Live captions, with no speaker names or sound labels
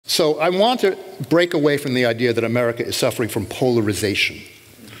So I want to break away from the idea that America is suffering from polarization.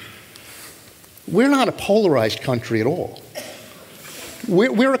 We're not a polarized country at all.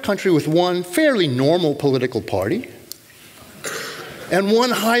 We're a country with one fairly normal political party and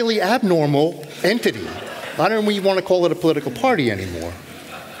one highly abnormal entity. I don't even want to call it a political party anymore.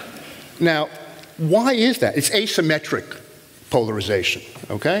 Now, why is that? It's asymmetric polarization,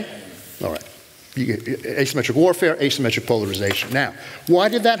 okay? All right. Asymmetric warfare, asymmetric polarization. Now, why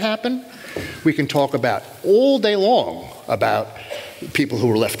did that happen? We can talk about all day long about people who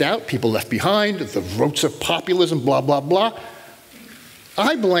were left out, people left behind, the roots of populism, blah, blah, blah.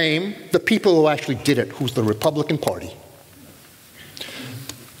 I blame the people who actually did it, who's the Republican Party,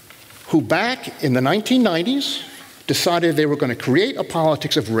 who back in the 1990s decided they were going to create a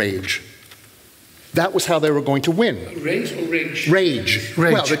politics of rage. That was how they were going to win. Rage or rage? Rage.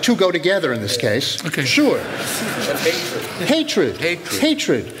 Well, the two go together in this case. Okay. Sure. Hatred.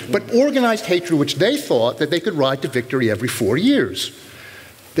 Hatred. But organized hatred, which they thought that they could ride to victory every 4 years.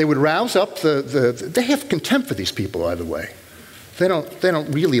 They would rouse up they have contempt for these people, by the way. They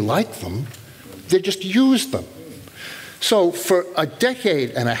don't really like them. They just use them. So for a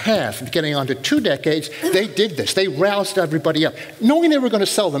decade and a half, getting on to 2 decades, they did this. They roused everybody up, knowing they were going to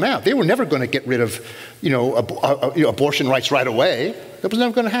sell them out. They were never going to get rid of, abortion rights right away. That was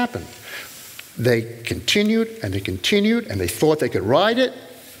never going to happen. They continued, and they thought they could ride it.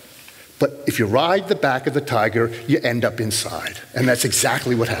 But if you ride the back of the tiger, you end up inside. And that's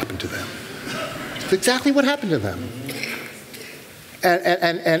exactly what happened to them. It's exactly what happened to them.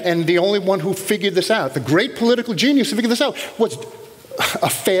 And the only one who figured this out, the great political genius who figured this out, was a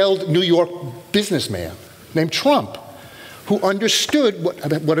failed New York businessman named Trump, who understood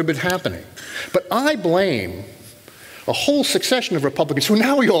what had been happening. But I blame a whole succession of Republicans who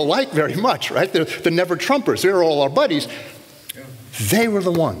now we all like very much, right? They're the never-Trumpers. They're all our buddies. They were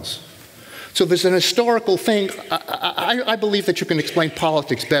the ones. So there's an historical thing. I believe that you can explain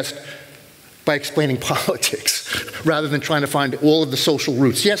politics best by explaining politics rather than trying to find all of the social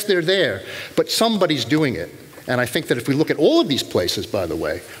roots. Yes, they're there, but somebody's doing it. And I think that if we look at all of these places, by the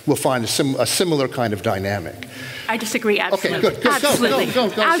way, we'll find a similar kind of dynamic. I disagree, absolutely. Okay, good. Absolutely.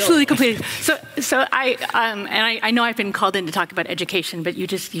 Go, absolutely, completely. So I know I've been called in to talk about education, but you've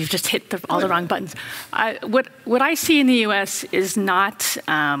just hit all the wrong buttons. What I see in the U.S. is not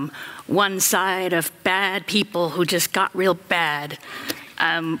one side of bad people who just got real bad.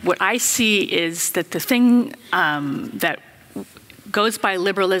 What I see is that the thing that goes by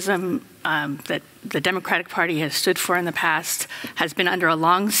liberalism that the Democratic Party has stood for in the past has been under a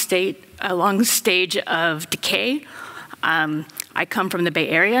long stage of decay. I come from the Bay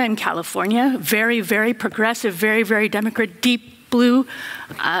Area in California, very, very progressive, very, very Democrat, deep blue.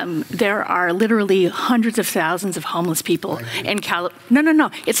 There are literally hundreds of thousands of homeless people in California. No.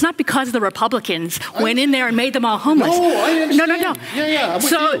 It's not because the Republicans went in there and made them all homeless. No, I understand. No. Yeah, I'm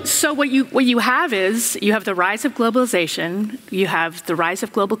with you. So what you have is, you have the rise of globalization, you have the rise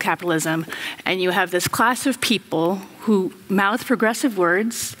of global capitalism, and you have this class of people who mouth progressive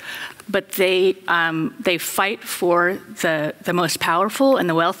words, but they fight for the most powerful and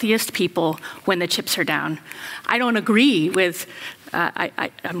the wealthiest people when the chips are down. I don't agree with,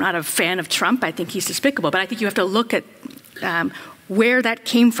 I'm not a fan of Trump. I think he's despicable, but I think you have to look at where that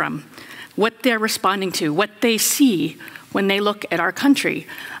came from, what they're responding to, what they see when they look at our country.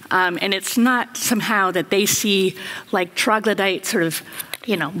 And it's not somehow that they see like troglodyte sort of,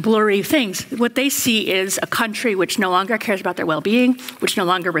 blurry things. What they see is a country which no longer cares about their well-being, which no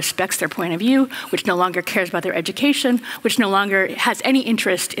longer respects their point of view, which no longer cares about their education, which no longer has any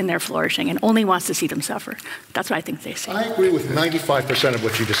interest in their flourishing and only wants to see them suffer. That's what I think they see. I agree with 95% of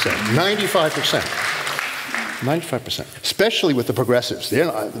what you just said. 95%. 95%. Especially with the progressives.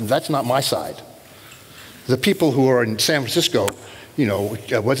 That's not my side. The people who are in San Francisco,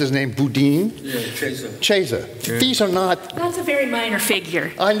 what's his name, Boudin? Yeah, Chesa. Yeah. These are not... That's a very minor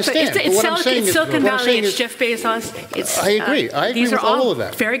figure. I understand. But what I'm saying is... Silicon Valley, it's Jeff Bezos. I agree. I agree with all of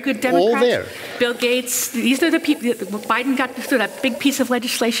that. Very good Democrats. All there. Bill Gates. These are the people... Biden got through that big piece of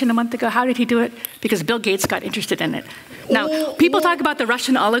legislation a month ago. How did he do it? Because Bill Gates got interested in it. Now, people talk about the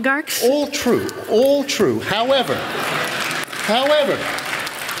Russian oligarchs. All true. All true. However,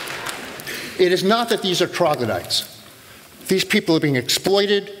 it is not that these are troglodytes. These people are being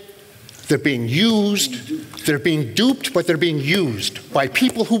exploited, they're being used, they're being duped, but they're being used by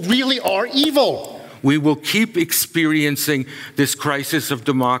people who really are evil. We will keep experiencing this crisis of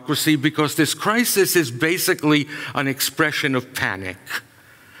democracy because this crisis is basically an expression of panic.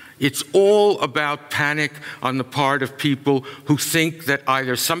 It's all about panic on the part of people who think that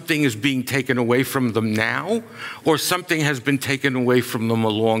either something is being taken away from them now or something has been taken away from them a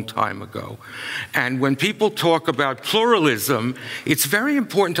long time ago. And when people talk about pluralism, it's very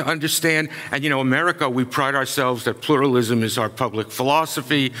important to understand, and America, we pride ourselves that pluralism is our public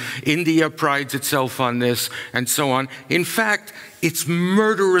philosophy. India prides itself on this, and so on. In fact, it's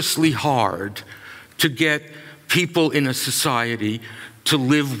murderously hard to get people in a society to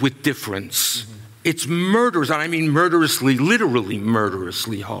live with difference. It's murderous, and I mean murderously, literally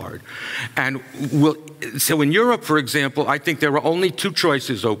murderously hard. And so in Europe, for example, I think there are only two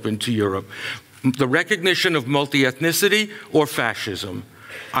choices open to Europe: the recognition of multi-ethnicity or fascism.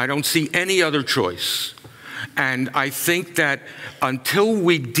 I don't see any other choice. And I think that until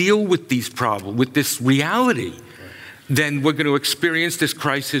we deal with these problems, with this reality, then we're going to experience this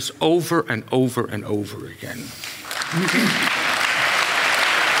crisis over and over and over again.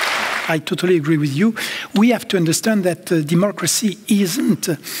 I totally agree with you. We have to understand that democracy isn't,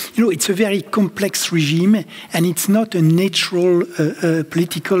 it's a very complex regime, and it's not a natural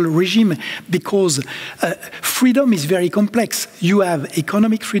political regime, because freedom is very complex. You have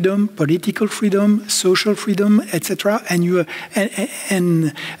economic freedom, political freedom, social freedom, etc., and you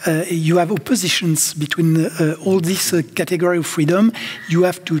have oppositions between all this category of freedom. You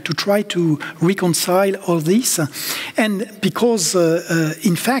have to try to reconcile all this, and because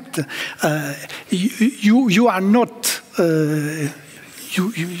in fact, you are not you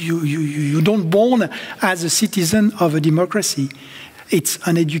don't born as a citizen of a democracy. It's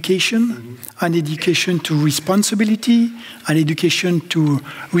an education to responsibility, an education to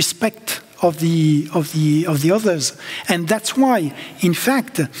respect of the others, and that's why, in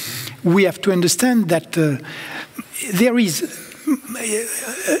fact, we have to understand that there is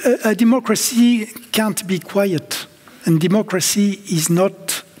a democracy can't be quiet, and democracy is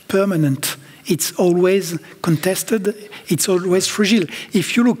not permanent. It's always contested, it's always fragile.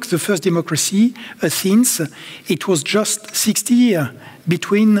 If you look, the first democracy, Athens, it was just 60 years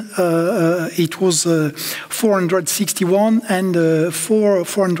between, it was 461 and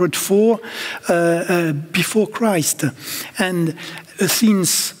 404 before Christ. And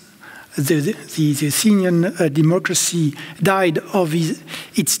Athens, the Athenian democracy died of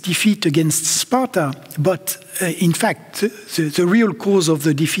its defeat against Sparta, but in fact, the real cause of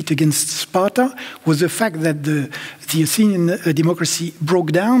the defeat against Sparta was the fact that the Athenian democracy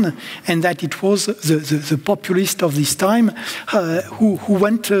broke down, and that it was the populists of this time who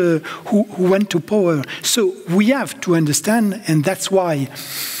went to power. So we have to understand, and that's why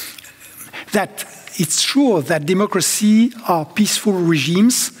that it's true that democracy are peaceful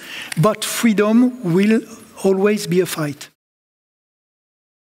regimes, but freedom will always be a fight.